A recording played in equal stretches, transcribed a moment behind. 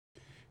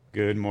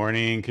Good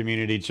morning,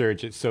 Community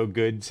Church. It's so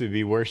good to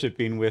be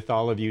worshiping with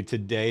all of you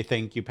today.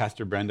 Thank you,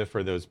 Pastor Brenda,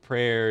 for those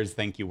prayers.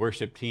 Thank you,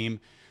 worship team,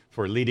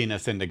 for leading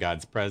us into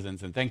God's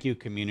presence. And thank you,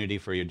 community,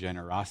 for your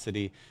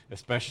generosity,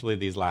 especially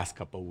these last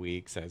couple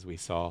weeks as we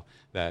saw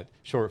that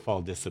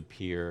shortfall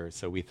disappear.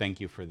 So we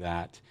thank you for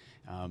that.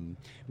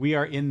 We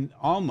are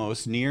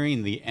almost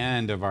nearing the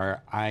end of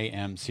our I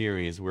Am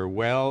series. We're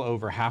well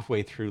over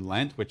halfway through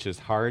Lent, which is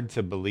hard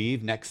to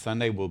believe. Next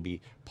Sunday will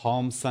be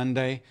Palm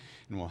Sunday.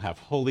 And we'll have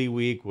Holy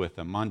Week with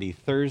a Maundy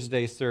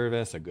Thursday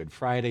service, a Good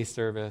Friday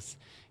service,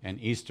 and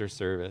Easter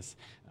service.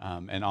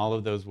 And all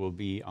of those will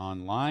be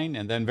online.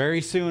 And then very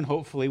soon,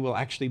 hopefully, we'll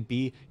actually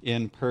be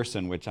in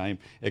person, which I'm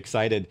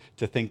excited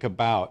to think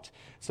about.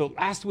 So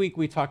last week,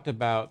 we talked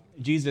about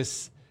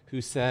Jesus who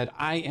said,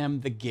 I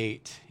am the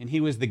gate. And he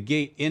was the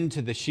gate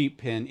into the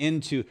sheep pen,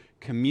 into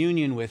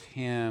communion with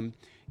him,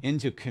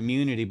 into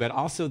community, but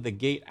also the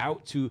gate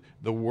out to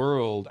the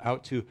world,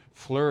 out to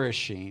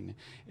flourishing.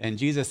 And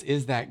Jesus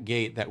is that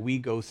gate that we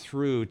go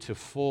through to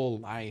full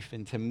life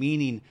and to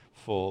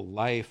meaningful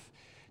life.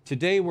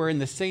 Today we're in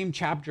the same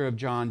chapter of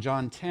John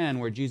 10,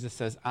 where Jesus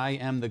says, I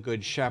am the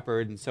good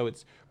shepherd. And so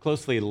it's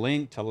closely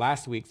linked to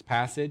last week's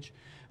passage.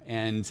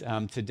 And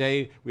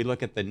today we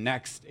look at the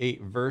next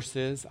 8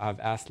 verses. I've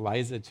asked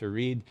Liza to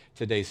read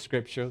today's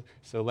scripture.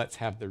 So let's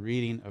have the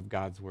reading of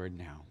God's word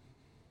now.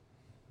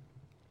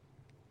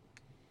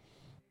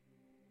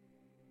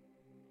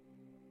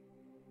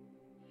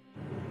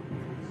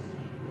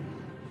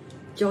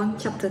 John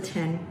chapter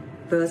 10,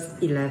 verse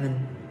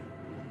 11.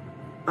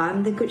 I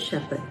am the good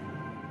shepherd.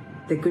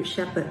 The good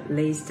shepherd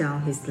lays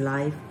down his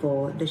life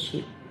for the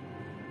sheep.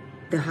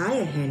 The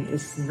higher hand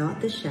is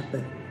not the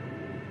shepherd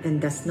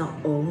and does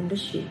not own the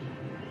sheep.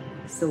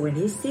 So when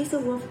he sees a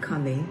wolf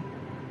coming,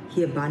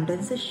 he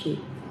abandons the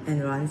sheep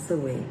and runs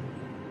away.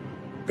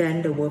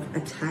 Then the wolf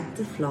attacks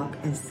the flock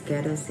and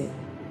scatters it.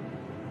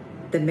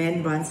 The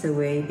man runs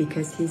away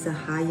because he's a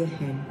higher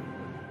hand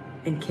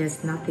and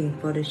cares nothing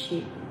for the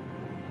sheep.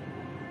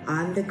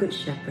 I'm the good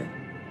shepherd.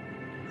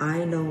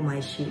 I know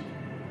my sheep,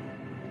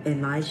 and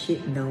my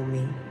sheep know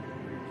me,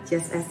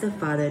 just as the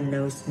Father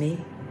knows me,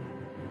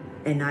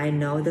 and I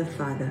know the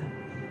Father.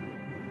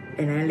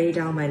 And I lay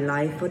down my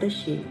life for the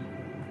sheep.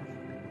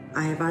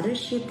 I have other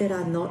sheep that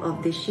are not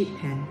of this sheep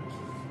pen.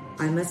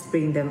 I must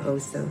bring them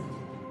also.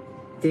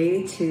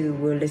 They too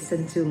will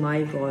listen to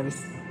my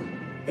voice,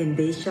 and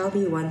they shall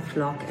be one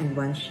flock and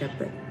one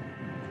shepherd.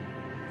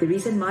 The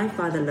reason my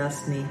Father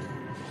loves me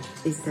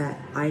is that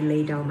I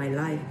lay down my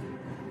life,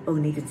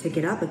 only to take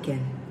it up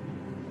again.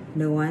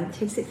 No one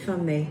takes it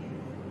from me,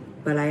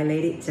 but I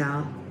laid it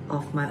down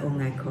of my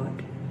own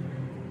accord.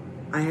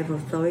 I have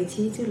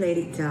authority to lay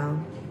it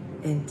down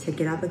and take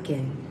it up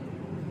again.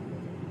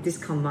 This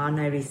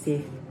command I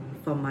received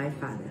from my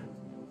Father.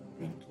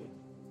 Thank you.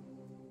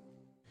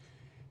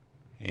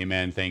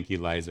 Amen. Thank you,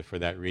 Liza, for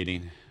that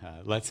reading.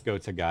 Let's go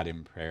to God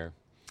in prayer.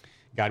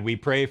 God, we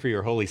pray for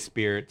your Holy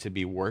Spirit to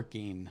be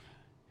working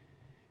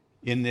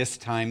in this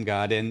time,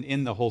 God, and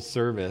in the whole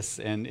service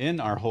and in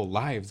our whole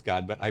lives,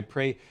 God. But I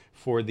pray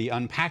for the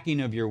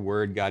unpacking of your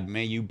word, God.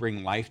 May you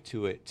bring life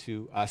to it,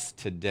 to us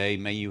today.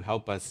 May you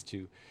help us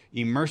to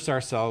immerse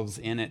ourselves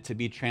in it, to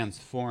be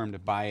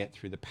transformed by it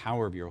through the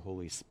power of your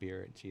Holy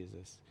Spirit,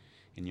 Jesus.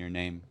 In your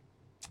name,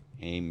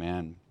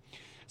 amen.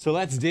 So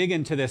let's dig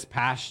into this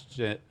passage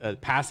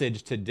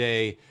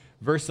today.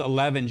 Verse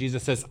 11,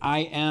 Jesus says, I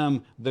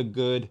am the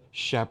good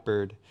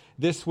shepherd.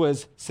 This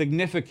was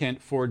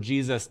significant for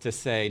Jesus to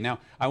say. Now,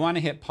 I want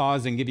to hit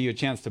pause and give you a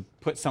chance to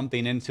put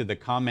something into the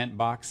comment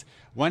box.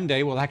 One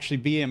day we'll actually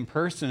be in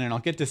person and I'll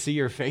get to see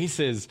your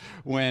faces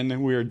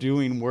when we're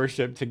doing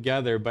worship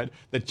together. But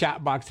the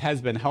chat box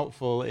has been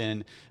helpful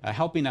in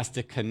helping us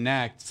to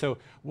connect. So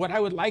what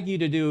I would like you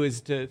to do is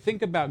to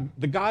think about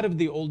the God of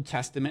the Old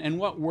Testament and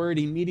what word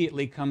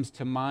immediately comes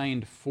to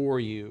mind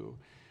for you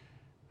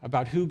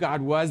about who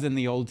God was in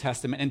the Old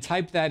Testament, and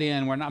type that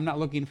in. I'm not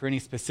looking for any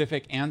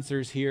specific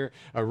answers here,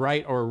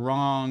 right or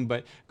wrong,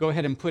 but go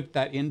ahead and put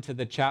that into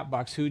the chat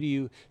box. Who do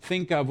you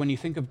think of when you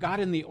think of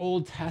God in the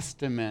Old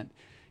Testament?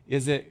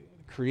 Is it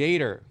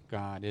creator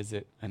God? Is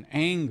it an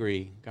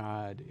angry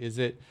God? Is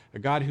it a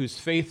God who's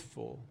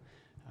faithful?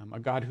 A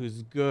God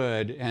who's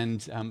good?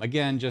 And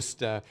again, just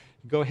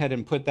go ahead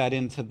and put that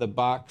into the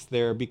box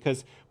there,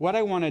 because what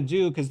I want to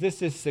do, because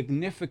this is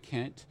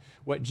significant,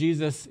 what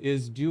Jesus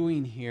is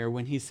doing here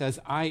when he says,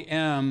 I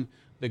am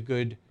the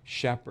good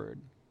shepherd.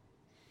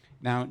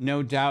 Now,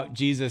 no doubt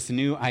Jesus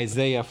knew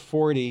Isaiah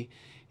 40,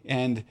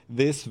 and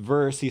this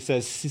verse, he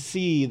says,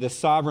 see, the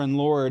sovereign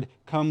Lord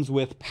comes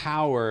with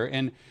power.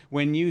 And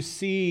when you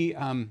see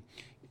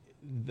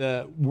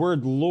the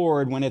word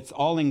Lord, when it's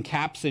all in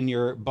caps in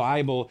your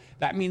Bible,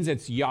 that means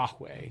it's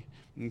Yahweh.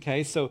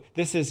 Okay, so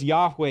this is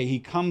Yahweh. He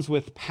comes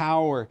with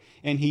power,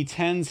 and he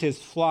tends his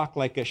flock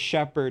like a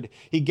shepherd.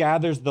 He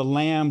gathers the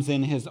lambs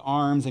in his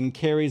arms and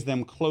carries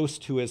them close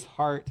to his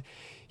heart.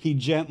 He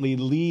gently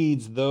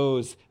leads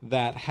those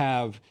that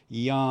have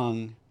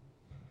young.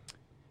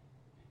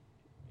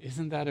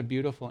 Isn't that a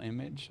beautiful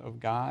image of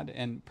God?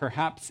 And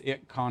perhaps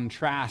it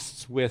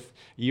contrasts with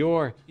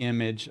your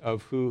image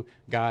of who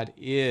God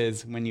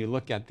is when you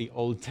look at the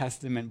Old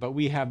Testament. But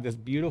we have this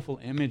beautiful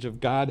image of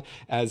God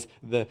as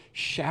the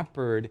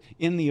shepherd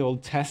in the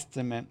Old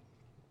Testament.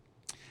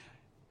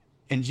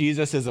 And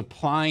Jesus is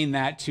applying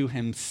that to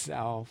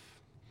himself.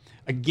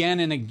 Again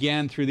and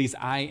again through these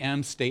I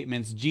am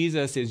statements,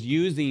 Jesus is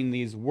using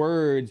these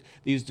words,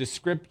 these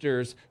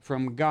descriptors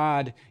from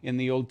God in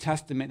the Old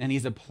Testament, and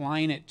he's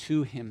applying it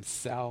to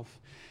himself.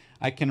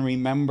 I can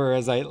remember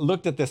as I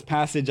looked at this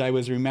passage, I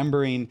was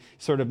remembering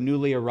sort of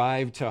newly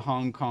arrived to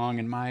Hong Kong,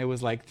 and Maya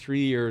was like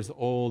 3 years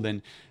old,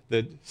 and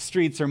the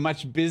streets are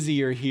much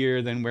busier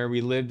here than where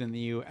we lived in the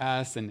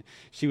U.S., and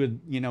she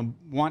would,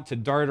 want to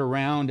dart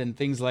around and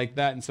things like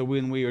that. And so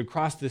when we would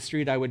cross the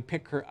street, I would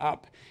pick her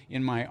up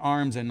in my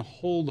arms and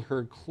hold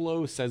her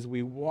close as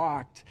we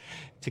walked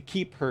to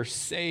keep her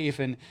safe.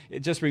 And it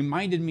just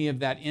reminded me of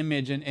that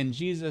image. And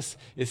Jesus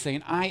is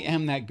saying, I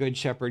am that good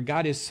shepherd.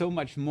 God is so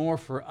much more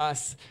for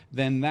us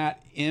than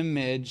that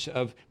image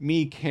of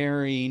me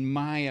carrying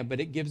Maya, but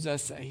it gives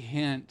us a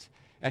hint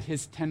at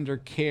his tender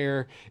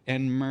care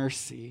and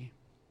mercy.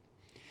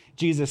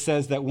 Jesus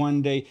says that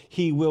one day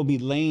he will be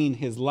laying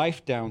his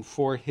life down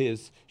for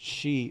his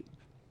sheep.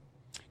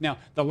 Now,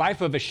 the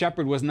life of a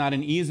shepherd was not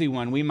an easy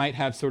one. We might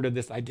have sort of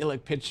this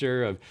idyllic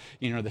picture of,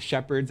 the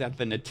shepherds at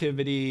the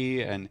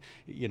nativity, and,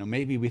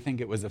 maybe we think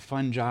it was a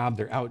fun job.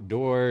 They're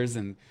outdoors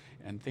and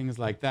things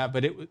like that.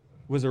 But it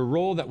was a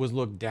role that was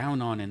looked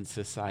down on in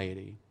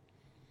society.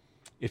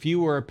 If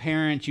you were a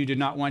parent, you did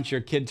not want your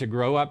kid to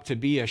grow up to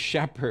be a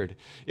shepherd.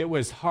 It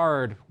was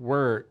hard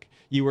work.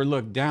 You were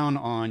looked down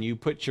on. You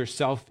put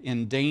yourself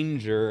in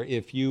danger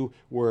if you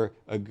were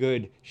a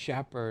good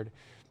shepherd.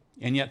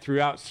 And yet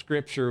throughout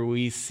Scripture,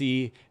 we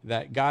see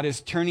that God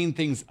is turning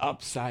things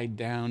upside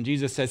down.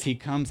 Jesus says he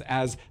comes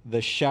as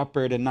the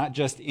shepherd, and not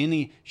just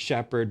any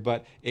shepherd,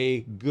 but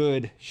a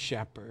good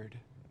shepherd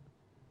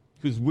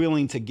who's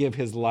willing to give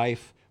his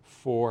life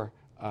for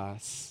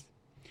us,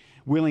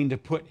 willing to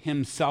put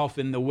himself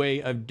in the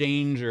way of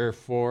danger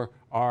for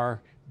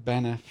our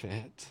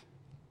benefit.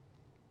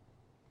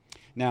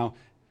 Now,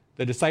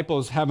 the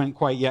disciples haven't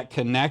quite yet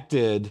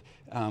connected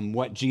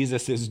what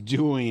Jesus is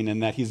doing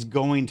and that he's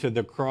going to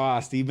the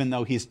cross, even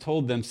though he's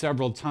told them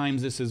several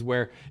times this is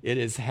where it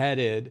is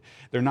headed.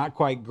 They're not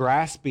quite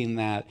grasping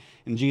that.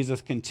 And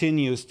Jesus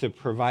continues to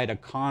provide a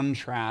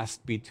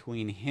contrast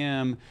between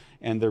him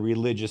and the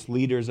religious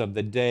leaders of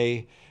the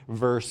day.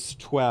 Verse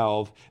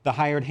 12, the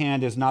hired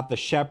hand is not the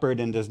shepherd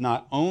and does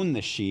not own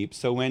the sheep.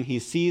 So when he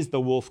sees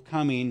the wolf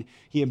coming,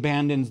 he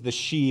abandons the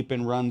sheep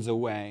and runs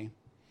away.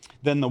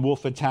 Then the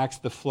wolf attacks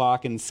the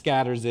flock and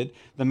scatters it.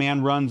 The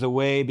man runs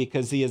away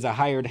because he is a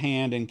hired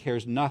hand and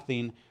cares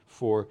nothing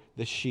for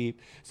the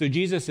sheep. So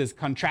Jesus is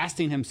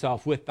contrasting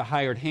himself with the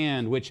hired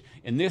hand, which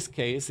in this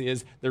case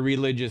is the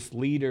religious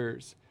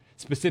leaders.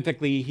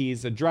 Specifically,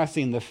 he's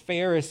addressing the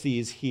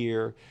Pharisees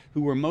here,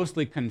 who were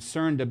mostly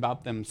concerned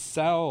about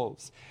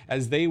themselves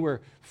as they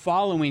were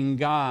following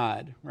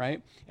God,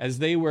 right? As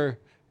they were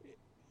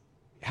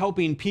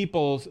helping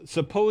people,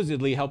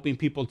 supposedly helping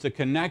people to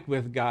connect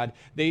with God,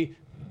 they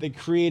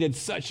created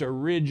such a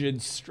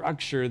rigid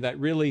structure that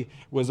really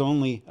was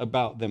only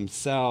about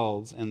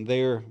themselves and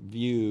their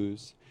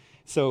views.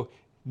 So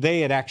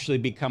they had actually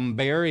become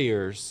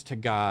barriers to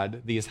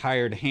God, these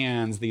hired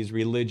hands, these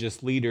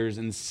religious leaders.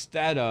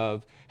 Instead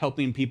of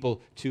helping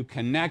people to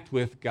connect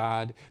with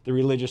God, the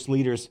religious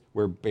leaders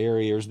were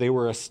barriers. They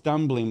were a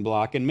stumbling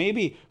block. And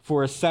maybe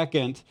for a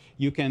second,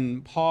 you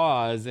can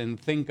pause and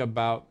think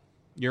about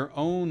your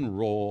own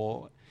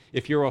role.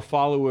 If you're a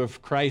follower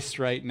of Christ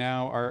right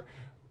now,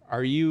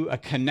 are you a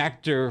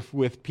connector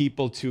with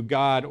people to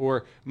God,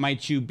 or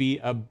might you be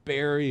a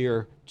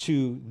barrier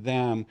to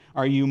them?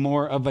 Are you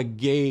more of a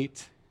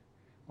gate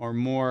or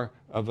more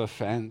of a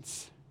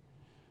fence?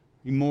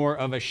 More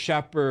of a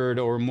shepherd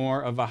or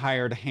more of a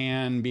hired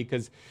hand?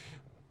 Because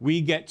we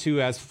get to,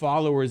 as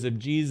followers of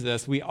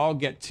Jesus, we all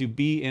get to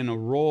be in a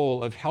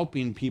role of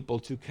helping people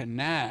to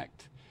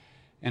connect.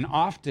 And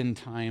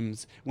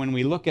oftentimes, when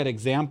we look at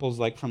examples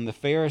like from the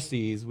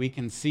Pharisees, we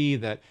can see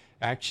that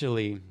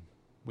actually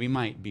we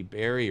might be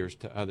barriers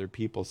to other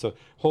people. So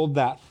hold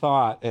that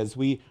thought as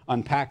we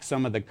unpack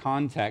some of the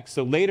context.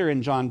 So later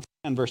in John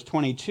 10, verse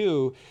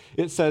 22,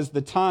 it says,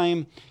 the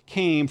time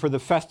came for the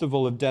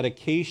festival of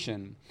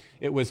dedication.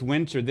 It was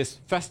winter. This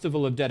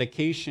festival of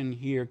dedication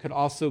here could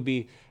also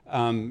be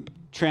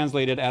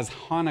translated as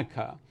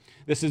Hanukkah.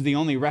 This is the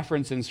only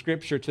reference in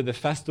Scripture to the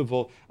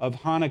festival of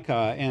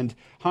Hanukkah. And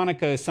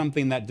Hanukkah is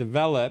something that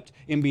developed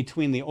in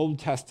between the Old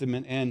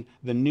Testament and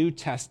the New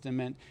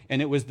Testament.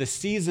 And it was the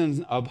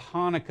season of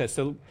Hanukkah.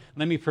 So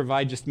let me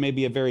provide just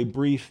maybe a very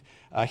brief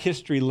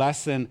history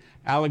lesson.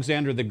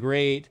 Alexander the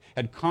Great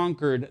had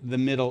conquered the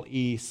Middle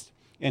East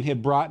and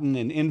had brought in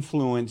and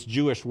influenced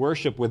Jewish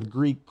worship with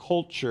Greek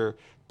culture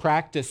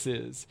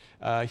practices.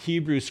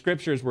 Hebrew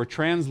scriptures were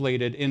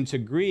translated into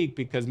Greek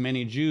because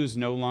many Jews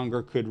no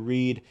longer could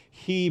read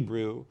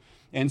Hebrew.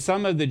 And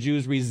some of the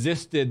Jews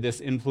resisted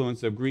this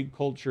influence of Greek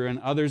culture, and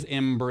others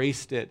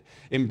embraced it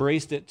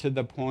to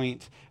the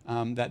point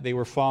that they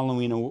were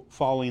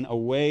falling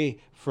away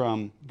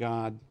from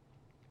God.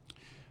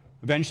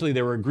 Eventually,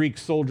 there were Greek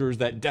soldiers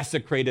that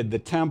desecrated the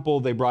temple.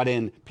 They brought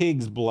in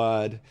pig's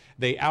blood.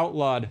 They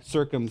outlawed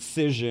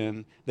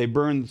circumcision. They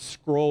burned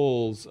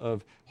scrolls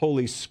of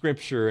Holy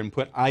Scripture and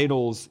put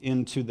idols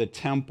into the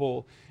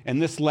temple. And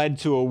this led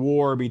to a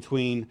war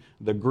between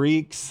the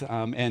Greeks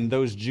and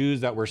those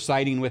Jews that were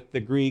siding with the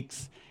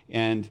Greeks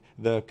and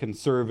the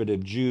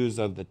conservative Jews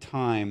of the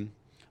time.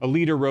 A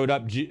leader rode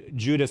up,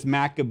 Judas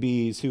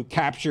Maccabees, who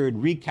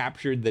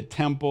recaptured the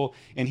temple,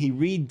 and he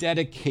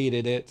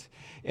rededicated it.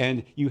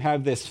 And you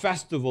have this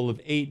festival of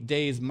 8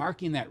 days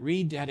marking that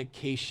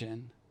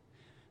rededication.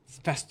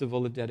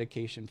 Festival of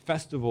dedication,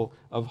 festival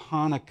of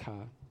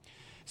Hanukkah.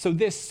 So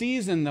this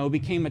season, though,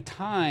 became a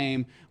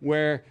time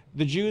where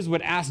the Jews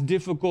would ask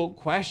difficult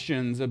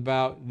questions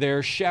about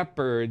their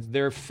shepherds,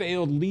 their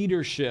failed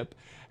leadership.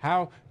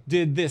 How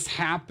did this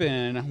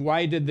happen?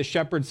 Why did the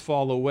shepherds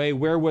fall away?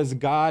 Where was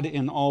God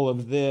in all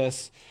of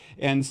this?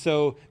 And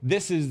so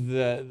this is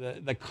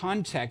the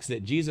context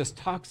that Jesus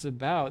talks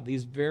about,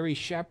 these very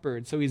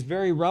shepherds. So he's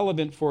very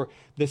relevant for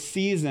the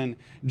season.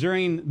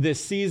 During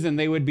this season,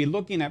 they would be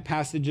looking at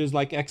passages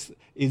like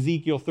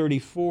Ezekiel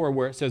 34,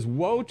 where it says,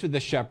 "Woe to the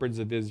shepherds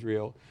of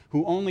Israel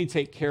who only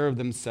take care of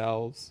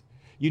themselves.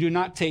 You do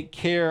not take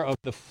care of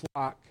the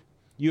flock.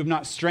 You have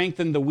not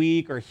strengthened the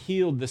weak or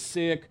healed the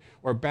sick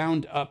or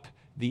bound up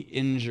the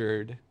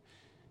injured.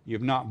 You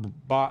have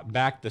not bought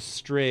back the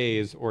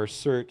strays or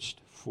searched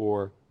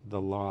for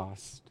the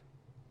lost."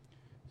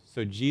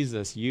 So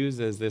Jesus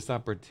uses this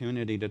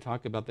opportunity to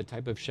talk about the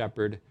type of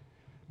shepherd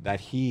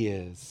that he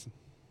is.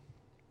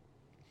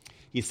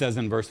 He says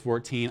in verse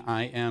 14,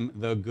 "I am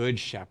the good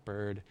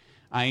shepherd.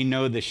 I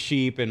know the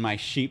sheep and my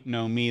sheep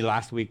know me."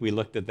 Last week we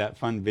looked at that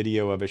fun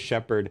video of a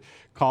shepherd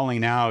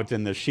calling out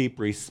and the sheep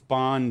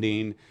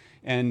responding.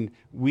 And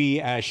we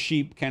as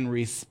sheep can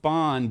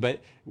respond,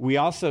 but we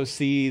also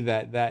see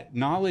that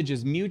knowledge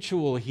is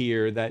mutual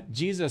here, that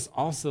Jesus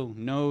also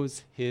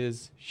knows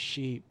his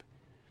sheep.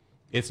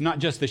 It's not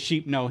just the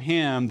sheep know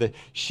him, the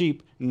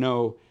sheep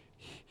know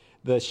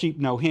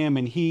him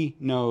and he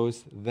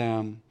knows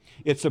them.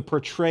 It's a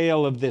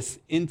portrayal of this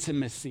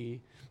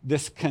intimacy,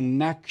 this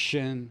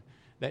connection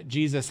that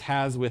Jesus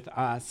has with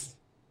us.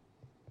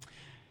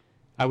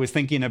 I was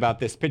thinking about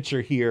this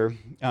picture here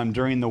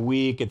during the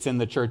week. It's in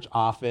the church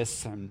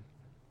office, and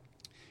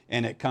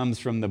it comes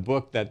from the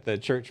book that the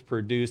church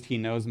produced, He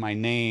Knows My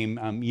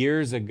Name,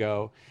 years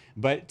ago.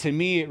 But to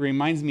me, it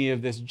reminds me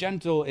of this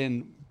gentle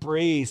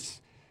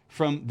embrace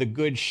from the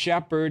good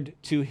shepherd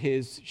to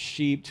his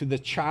sheep, to the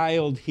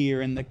child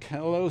here, and the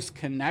close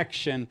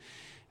connection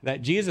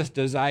that Jesus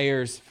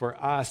desires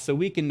for us so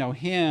we can know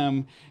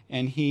him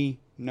and he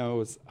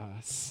knows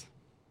us.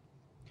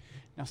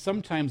 Now,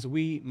 sometimes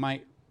we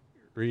might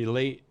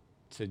relate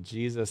to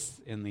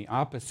Jesus in the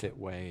opposite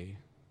way,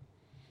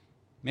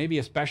 maybe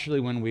especially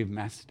when we've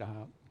messed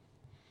up.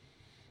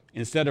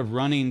 Instead of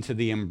running to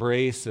the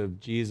embrace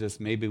of Jesus,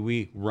 maybe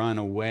we run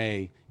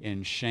away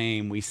in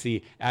shame. We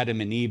see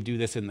Adam and Eve do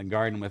this in the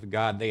garden with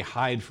God. They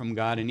hide from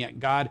God, and yet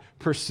God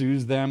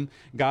pursues them.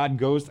 God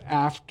goes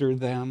after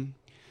them.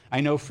 I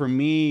know for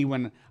me,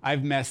 when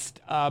I've messed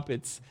up,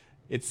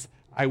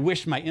 I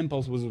wish my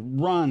impulse was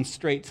run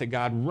straight to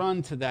God,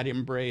 run to that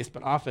embrace,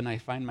 but often I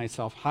find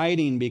myself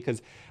hiding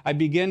because I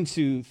begin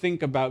to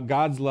think about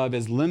God's love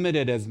as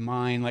limited as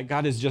mine, like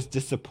God is just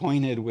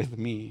disappointed with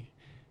me.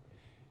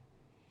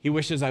 He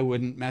wishes I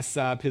wouldn't mess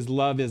up. His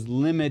love is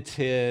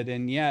limited,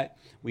 and yet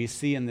we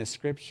see in this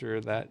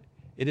scripture that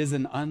it is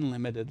an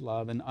unlimited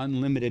love, an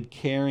unlimited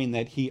caring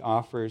that he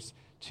offers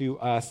to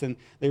us. And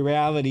the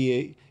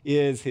reality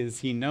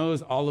is he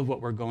knows all of what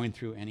we're going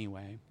through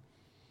anyway,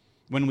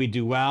 when we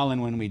do well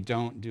and when we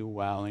don't do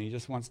well. And he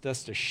just wants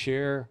us to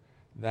share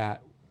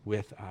that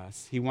with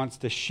us. He wants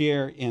to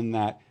share in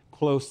that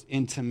close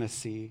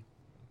intimacy.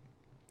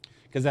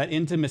 Because that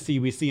intimacy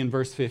we see in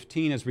verse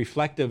 15 is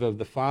reflective of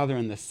the Father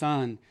and the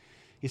Son.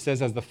 He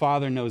says, as the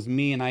Father knows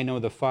me and I know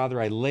the Father,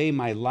 I lay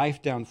my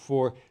life down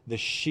for the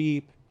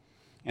sheep.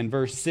 And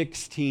verse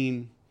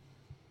 16,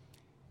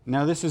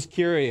 now this is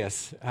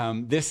curious.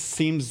 This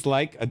seems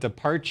like a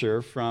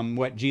departure from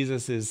what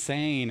Jesus is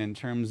saying in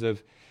terms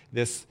of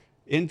this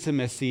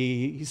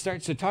intimacy. He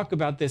starts to talk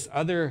about this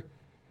other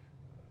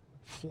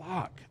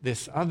flock,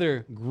 this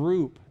other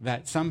group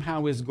that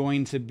somehow is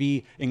going to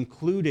be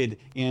included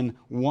in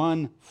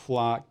one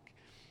flock.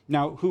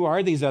 Now, who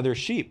are these other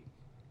sheep?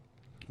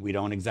 We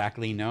don't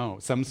exactly know.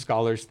 Some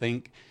scholars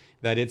think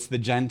that it's the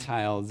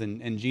Gentiles,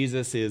 and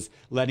Jesus is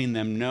letting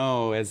them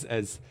know,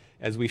 as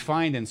we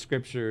find in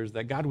scriptures,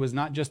 that God was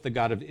not just the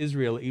God of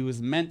Israel. He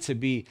was meant to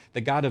be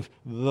the God of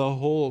the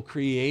whole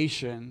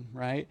creation,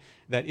 right?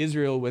 That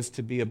Israel was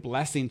to be a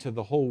blessing to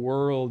the whole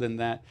world, and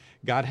that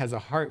God has a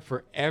heart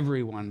for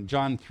everyone.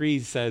 John 3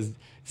 says,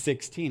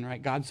 16,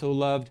 right? God so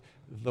loved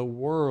the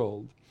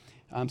world.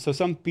 So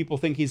some people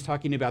think he's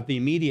talking about the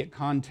immediate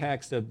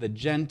context of the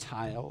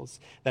Gentiles,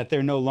 that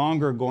they're no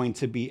longer going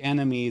to be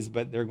enemies,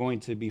 but they're going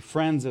to be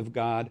friends of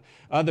God.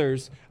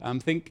 Others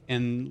think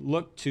and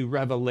look to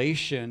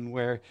Revelation,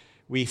 where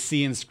we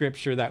see in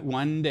Scripture that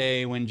one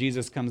day when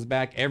Jesus comes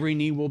back, every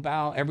knee will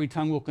bow, every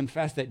tongue will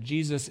confess that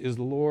Jesus is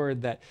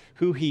Lord, that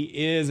who he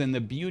is and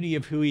the beauty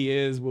of who he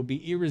is will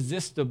be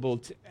irresistible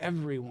to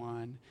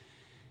everyone.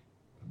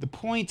 The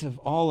point of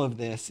all of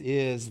this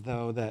is,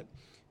 though, that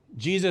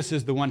Jesus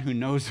is the one who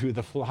knows who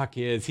the flock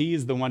is. He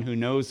is the one who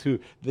knows who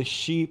the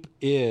sheep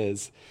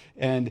is.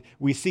 And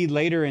we see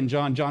later in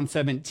John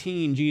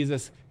 17,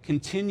 Jesus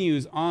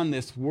continues on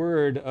this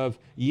word of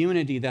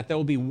unity, that there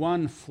will be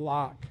one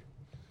flock.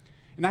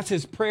 And that's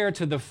his prayer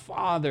to the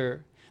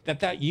Father,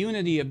 that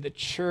unity of the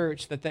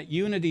church, that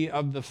unity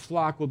of the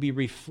flock will be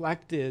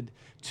reflected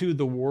to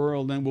the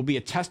world and will be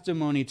a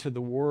testimony to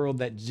the world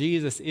that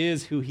Jesus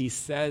is who he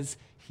says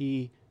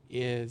he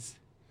is.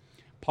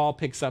 Paul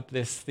picks up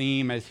this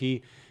theme as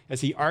he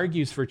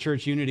argues for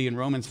church unity in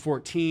Romans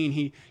 14.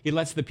 He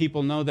lets the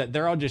people know that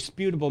there are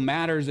disputable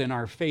matters in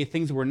our faith,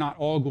 things we're not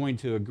all going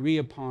to agree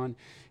upon.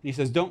 And he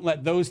says, don't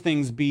let those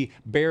things be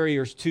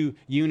barriers to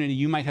unity.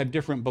 You might have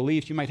different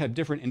beliefs. You might have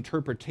different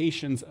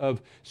interpretations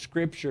of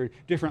Scripture,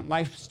 different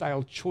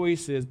lifestyle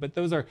choices, but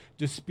those are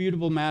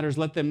disputable matters.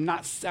 Let them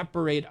not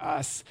separate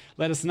us.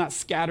 Let us not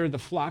scatter the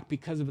flock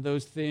because of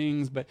those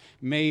things, but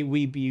may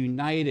we be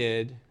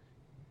united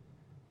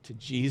to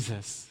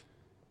Jesus.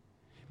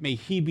 May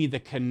he be the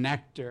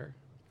connector.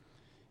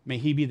 May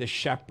he be the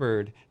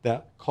shepherd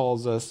that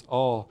calls us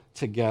all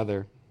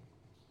together.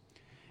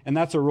 And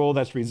that's a role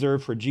that's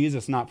reserved for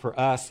Jesus, not for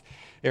us.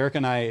 Eric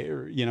and I,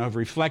 have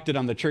reflected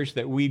on the church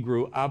that we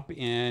grew up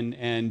in,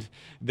 and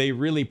they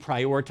really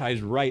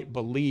prioritized right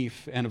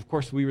belief. And of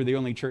course, we were the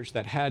only church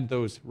that had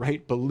those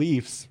right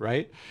beliefs,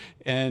 right?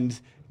 And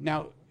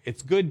now,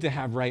 it's good to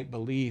have right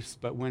beliefs,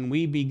 but when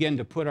we begin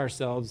to put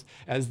ourselves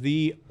as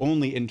the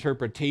only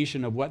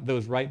interpretation of what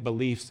those right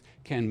beliefs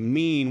can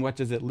mean, what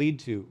does it lead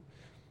to?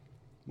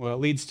 Well, it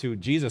leads to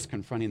Jesus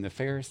confronting the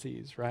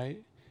Pharisees,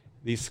 right?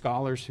 These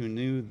scholars who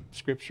knew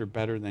Scripture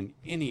better than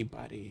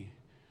anybody,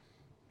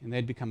 and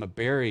they'd become a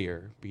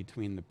barrier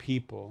between the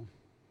people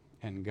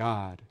and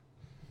God.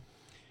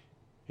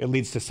 It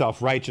leads to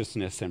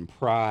self-righteousness and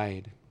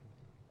pride.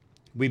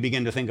 We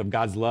begin to think of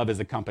God's love as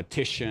a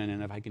competition,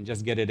 and if I can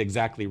just get it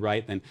exactly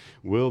right, then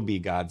we'll be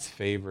God's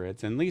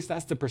favorites. And at least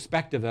that's the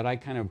perspective that I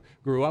kind of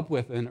grew up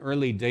with in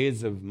early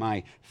days of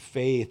my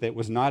faith. It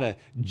was not a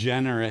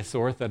generous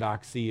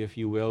orthodoxy, if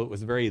you will. It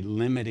was very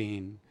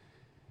limiting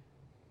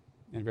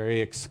and very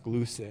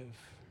exclusive.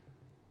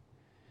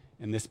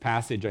 And this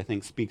passage, I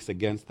think, speaks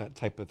against that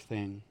type of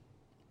thing.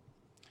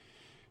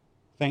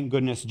 Thank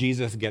goodness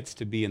Jesus gets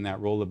to be in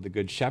that role of the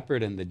Good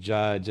Shepherd and the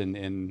Judge,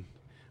 and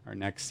our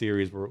next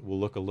series, we'll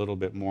look a little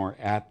bit more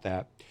at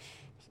that.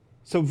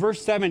 So verse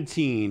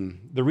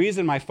 17, the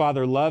reason my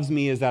Father loves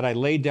me is that I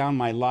laid down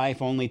my life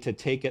only to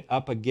take it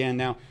up again.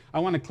 Now, I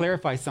want to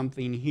clarify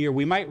something here.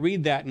 We might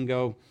read that and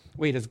go,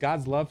 wait, is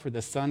God's love for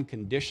the Son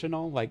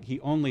conditional? Like he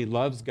only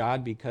loves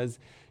God because,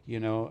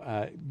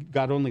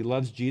 God only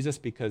loves Jesus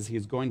because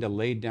he's going to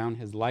lay down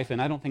his life.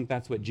 And I don't think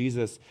that's what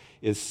Jesus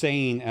is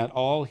saying at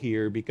all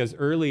here, because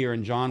earlier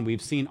in John,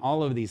 we've seen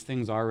all of these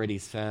things already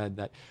said,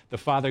 that the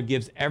Father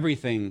gives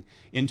everything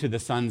into the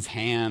Son's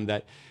hand,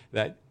 that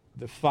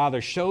the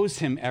Father shows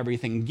him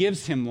everything,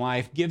 gives him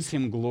life, gives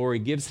him glory,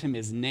 gives him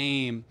his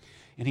name,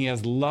 and he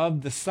has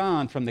loved the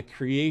Son from the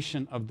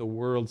creation of the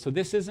world. So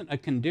this isn't a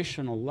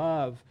conditional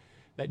love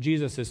that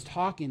Jesus is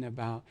talking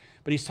about,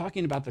 but he's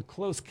talking about the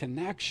close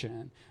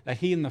connection that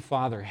he and the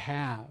Father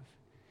have.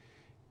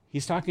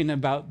 He's talking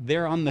about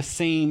they're on the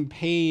same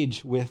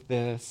page with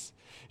this.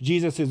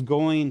 Jesus is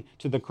going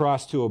to the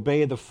cross to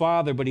obey the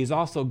Father, but he's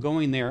also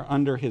going there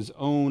under his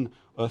own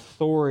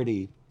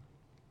authority.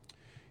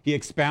 He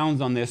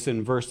expounds on this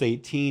in verse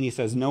 18. He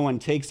says, no one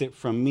takes it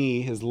from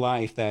me, his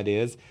life, that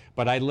is,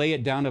 but I lay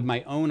it down of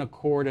my own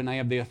accord, and I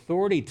have the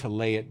authority to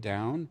lay it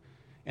down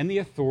and the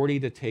authority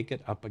to take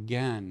it up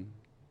again.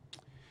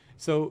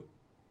 So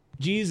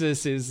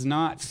Jesus is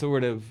not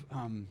sort of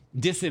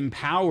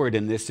disempowered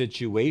in this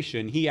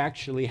situation. He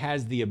actually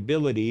has the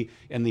ability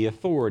and the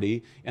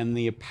authority and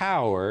the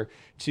power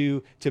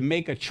to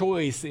make a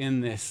choice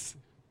in this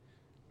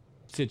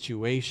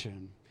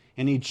situation.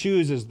 And he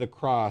chooses the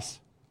cross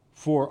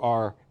for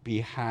our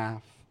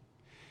behalf.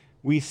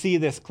 We see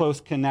this close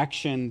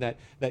connection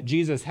that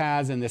Jesus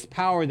has and this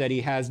power that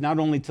he has, not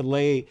only to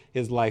lay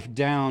his life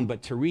down,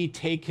 but to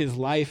retake his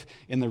life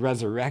in the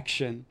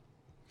resurrection.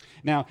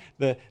 Now,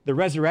 the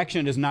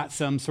resurrection is not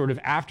some sort of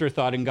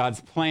afterthought in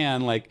God's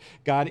plan, like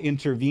God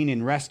intervened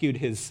and rescued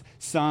his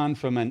Son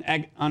from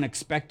an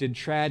unexpected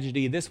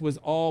tragedy. This was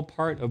all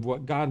part of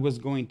what God was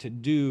going to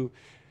do.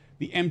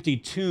 The empty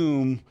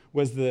tomb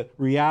was the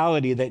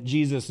reality that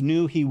Jesus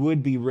knew he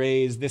would be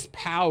raised. This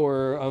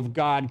power of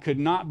God could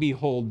not be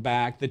held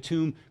back. The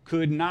tomb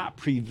could not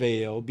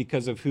prevail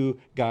because of who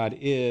God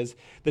is.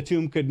 The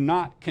tomb could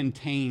not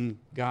contain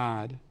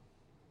God.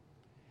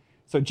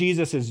 So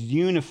Jesus is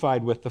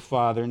unified with the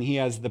Father, and he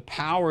has the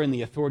power and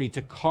the authority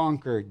to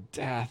conquer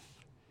death.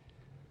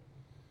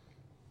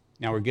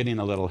 Now we're getting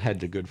a little ahead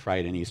to Good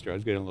Friday and Easter. I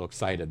was getting a little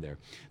excited there.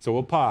 So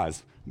we'll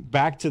pause.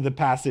 Back to the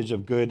passage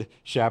of Good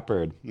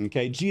Shepherd.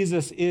 Okay,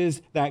 Jesus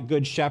is that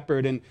Good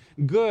Shepherd. And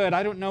good,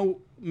 I don't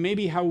know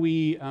maybe how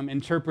we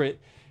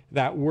interpret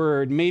that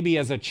word. Maybe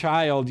as a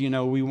child,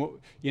 we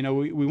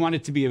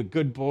wanted to be a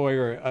good boy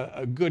or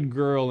a good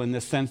girl in the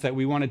sense that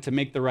we wanted to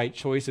make the right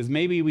choices.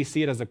 Maybe we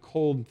see it as a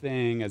cold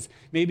thing, as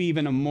maybe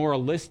even a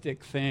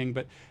moralistic thing,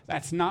 but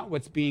that's not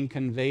what's being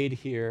conveyed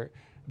here.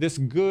 This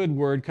good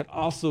word could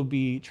also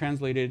be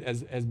translated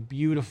as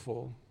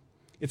beautiful.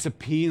 It's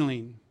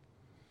appealing.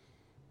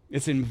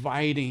 It's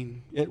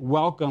inviting. It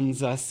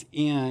welcomes us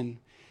in.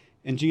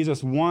 And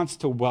Jesus wants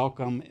to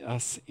welcome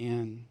us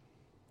in.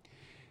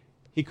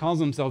 He calls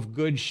himself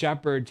Good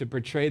Shepherd to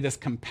portray this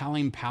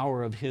compelling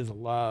power of his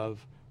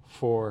love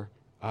for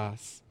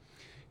us.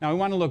 Now, I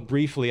want to look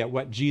briefly at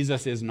what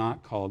Jesus is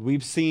not called.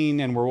 We've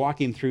seen, and we're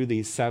walking through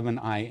these 7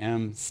 I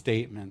am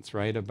statements,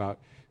 right, about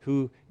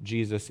who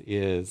Jesus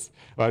is.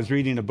 Well, I was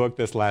reading a book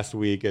this last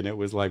week, and it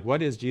was like,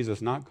 what is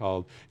Jesus not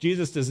called?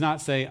 Jesus does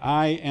not say,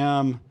 I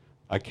am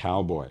a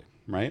cowboy,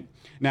 right?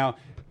 Now,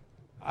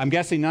 I'm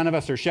guessing none of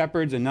us are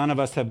shepherds, and none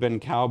of us have been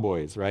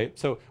cowboys, right?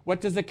 So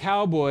what does a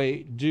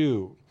cowboy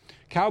do?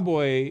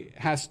 Cowboy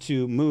has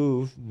to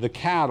move the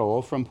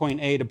cattle from point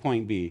A to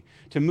point B,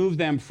 to move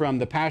them from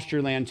the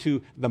pasture land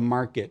to the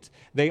market.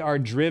 They are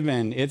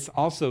driven. It's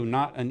also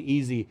not an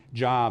easy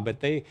job, but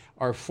they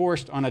are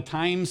forced on a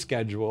time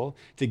schedule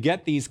to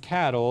get these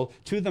cattle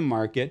to the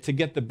market to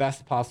get the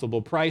best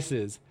possible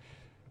prices.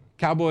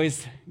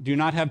 Cowboys do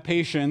not have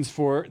patience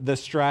for the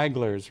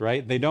stragglers,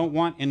 right? They don't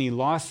want any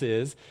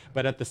losses,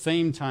 but at the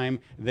same time,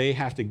 they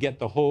have to get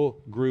the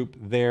whole group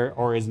there,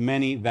 or as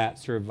many that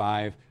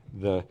survive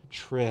the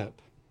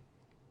trip.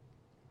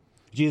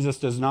 Jesus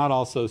does not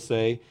also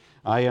say,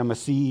 I am a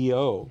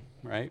CEO,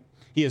 right?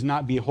 He is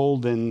not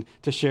beholden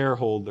to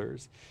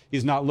shareholders.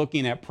 He's not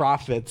looking at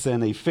profits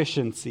and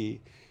efficiency.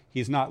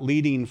 He's not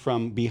leading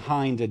from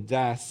behind a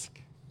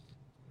desk.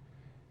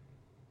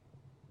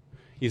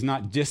 He's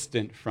not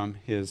distant from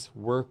his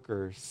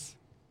workers.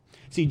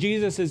 See,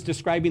 Jesus is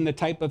describing the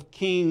type of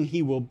king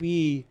he will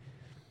be.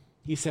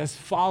 He says,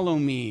 follow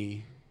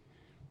me.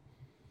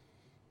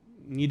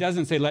 He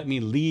doesn't say, let me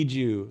lead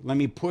you, let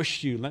me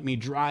push you, let me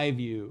drive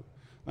you,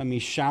 let me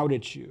shout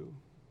at you.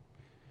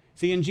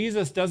 See, and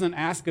Jesus doesn't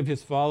ask of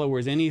his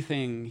followers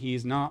anything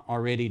he's not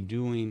already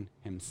doing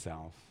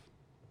himself.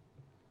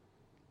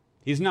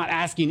 He's not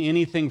asking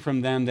anything from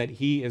them that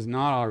he is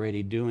not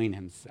already doing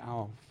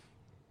himself.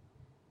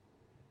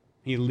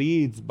 He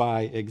leads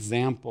by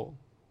example.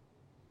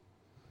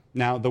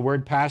 Now, the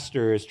word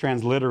pastor is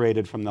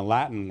transliterated from the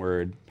Latin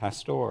word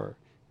pastor,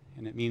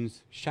 and it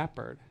means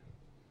shepherd.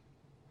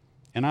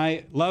 And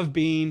I love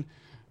being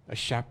a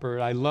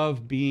shepherd. I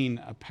love being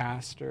a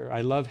pastor.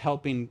 I love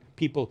helping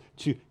people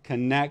to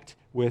connect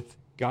with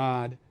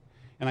God.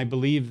 And I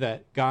believe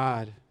that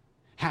God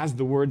has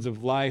the words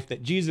of life,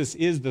 that Jesus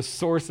is the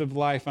source of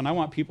life. And I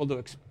want people to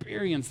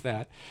experience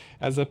that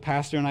as a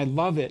pastor, and I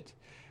love it.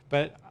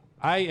 But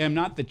I am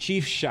not the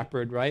chief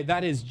shepherd, right?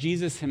 That is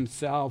Jesus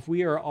himself.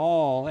 We are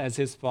all, as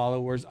his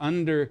followers,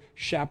 under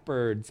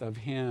shepherds of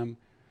him,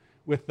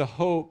 with the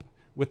hope,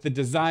 with the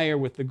desire,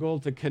 with the goal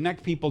to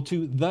connect people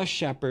to the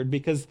shepherd,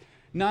 because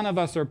none of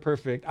us are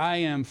perfect. I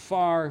am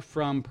far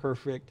from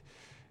perfect,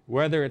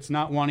 whether it's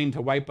not wanting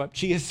to wipe up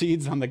chia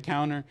seeds on the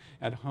counter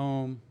at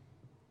home,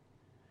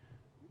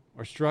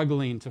 or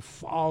struggling to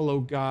follow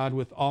God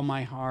with all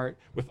my heart,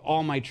 with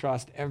all my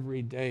trust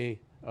every day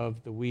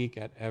of the week,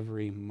 at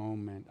every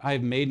moment.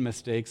 I've made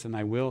mistakes and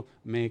I will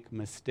make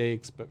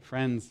mistakes, but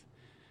friends,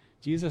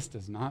 Jesus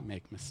does not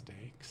make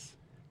mistakes.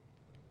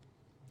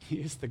 He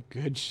is the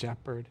good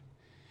shepherd.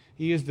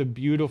 He is the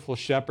beautiful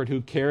shepherd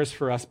who cares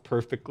for us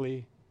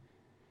perfectly,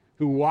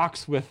 who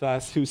walks with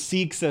us, who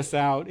seeks us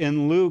out.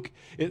 In Luke,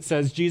 it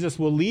says Jesus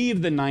will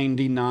leave the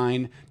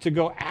 99 to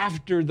go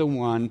after the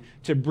one,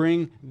 to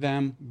bring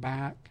them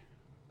back.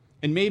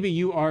 And maybe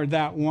you are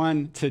that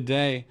one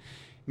today.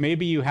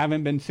 Maybe you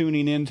haven't been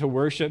tuning in to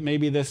worship.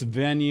 Maybe this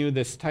venue,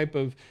 this type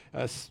of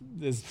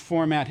this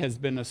format has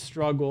been a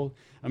struggle.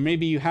 Or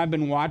maybe you have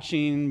been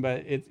watching,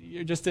 but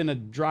you're just in a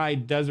dry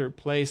desert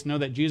place. Know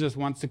that Jesus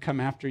wants to come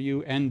after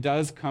you and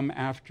does come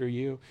after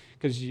you,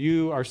 because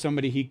you are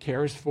somebody he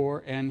cares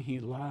for and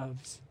he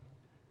loves.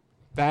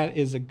 That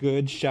is a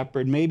good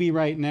shepherd. Maybe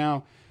right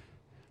now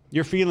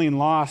you're feeling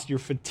lost, you're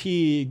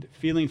fatigued,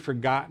 feeling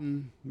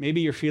forgotten.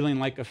 Maybe you're feeling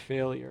like a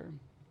failure.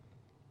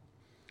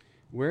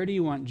 Where do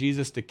you want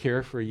Jesus to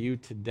care for you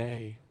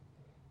today?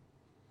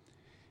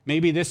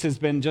 Maybe this has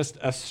been just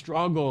a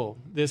struggle,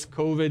 this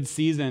COVID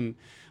season.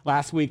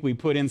 Last week we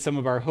put in some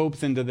of our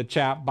hopes into the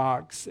chat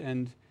box,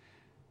 and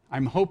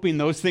I'm hoping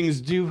those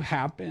things do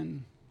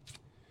happen.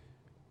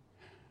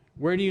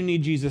 Where do you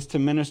need Jesus to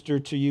minister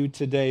to you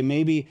today?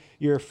 Maybe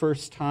your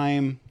first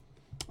time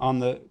on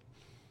the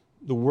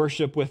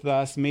worship with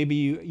us. Maybe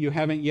you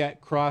haven't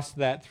yet crossed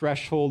that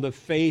threshold of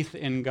faith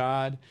in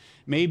God.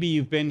 Maybe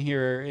you've been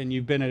here and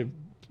you've been a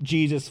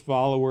Jesus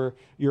follower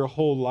your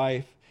whole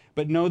life,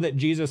 but know that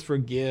Jesus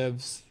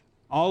forgives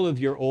all of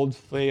your old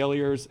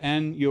failures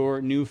and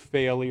your new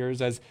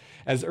failures.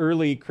 As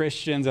early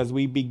Christians, as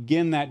we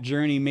begin that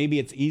journey, maybe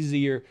it's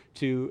easier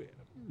to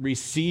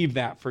receive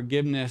that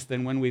forgiveness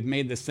than when we've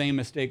made the same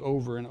mistake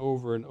over and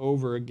over and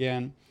over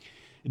again.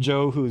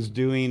 Joe, who's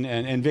doing,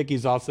 and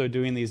Vicky's also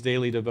doing these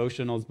daily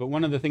devotionals, but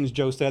one of the things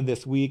Joe said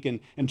this week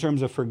in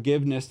terms of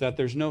forgiveness, that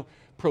there's no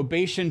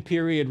probation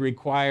period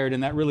required,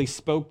 and that really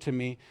spoke to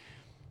me.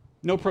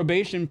 No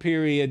probation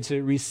period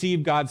to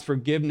receive God's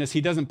forgiveness.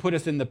 He doesn't put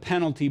us in the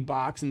penalty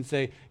box and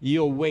say,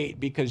 you'll wait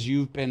because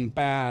you've been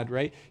bad,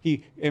 right?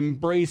 He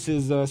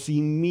embraces us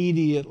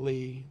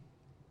immediately,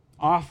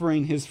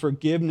 offering his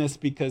forgiveness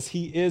because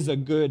he is a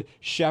good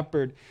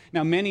shepherd.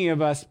 Now, many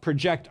of us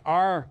project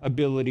our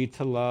ability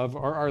to love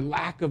or our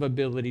lack of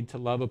ability to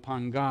love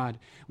upon God.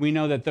 We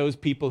know that those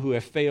people who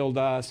have failed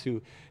us,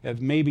 who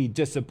have maybe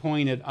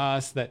disappointed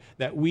us, that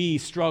we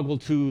struggle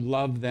to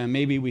love them.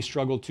 Maybe we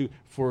struggle to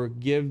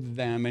forgive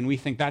them, and we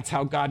think that's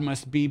how God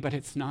must be, but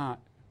it's not,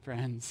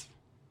 friends.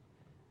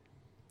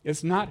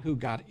 It's not who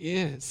God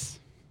is.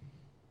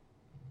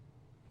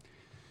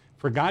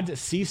 For God to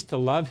cease to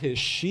love his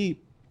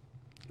sheep,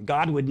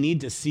 God would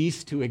need to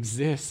cease to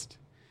exist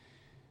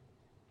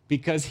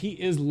because he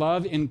is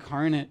love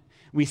incarnate.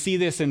 We see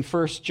this in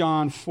 1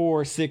 John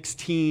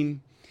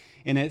 4:16,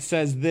 and it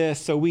says this,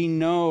 so we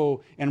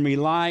know and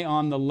rely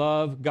on the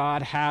love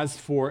God has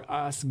for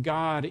us.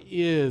 God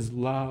is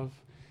love.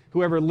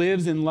 Whoever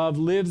lives in love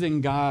lives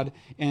in God,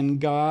 and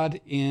God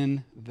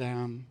in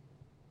them.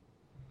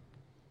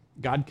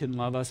 God can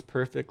love us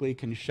perfectly,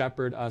 can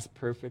shepherd us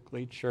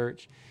perfectly,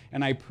 church.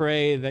 And I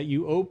pray that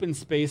you open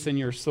space in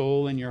your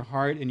soul, in your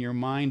heart, in your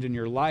mind, in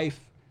your life,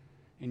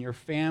 in your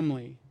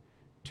family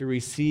to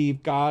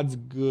receive God's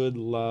good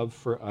love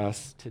for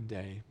us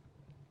today.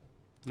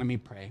 Let me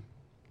pray.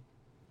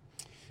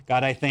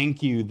 God, I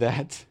thank you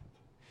that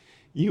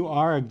you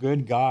are a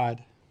good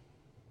God.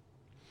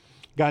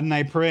 God, and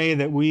I pray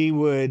that we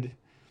would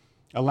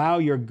allow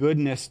your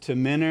goodness to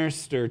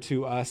minister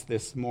to us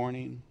this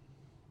morning.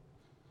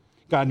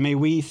 God, may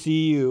we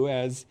see you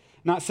as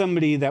not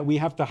somebody that we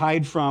have to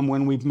hide from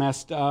when we've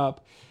messed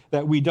up,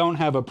 that we don't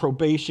have a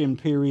probation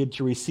period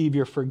to receive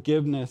your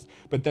forgiveness,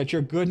 but that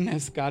your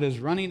goodness, God, is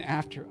running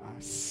after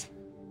us.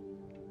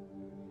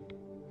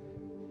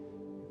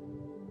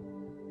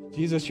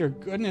 Jesus, your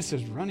goodness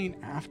is running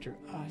after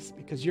us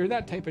because you're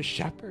that type of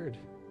shepherd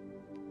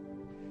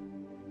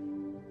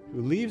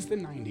who leaves the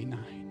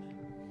 99,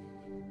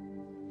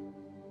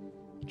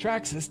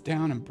 tracks us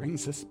down and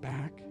brings us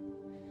back.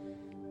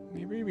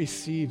 May we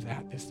receive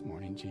that this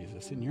morning,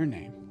 Jesus, in your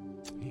name.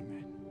 Amen.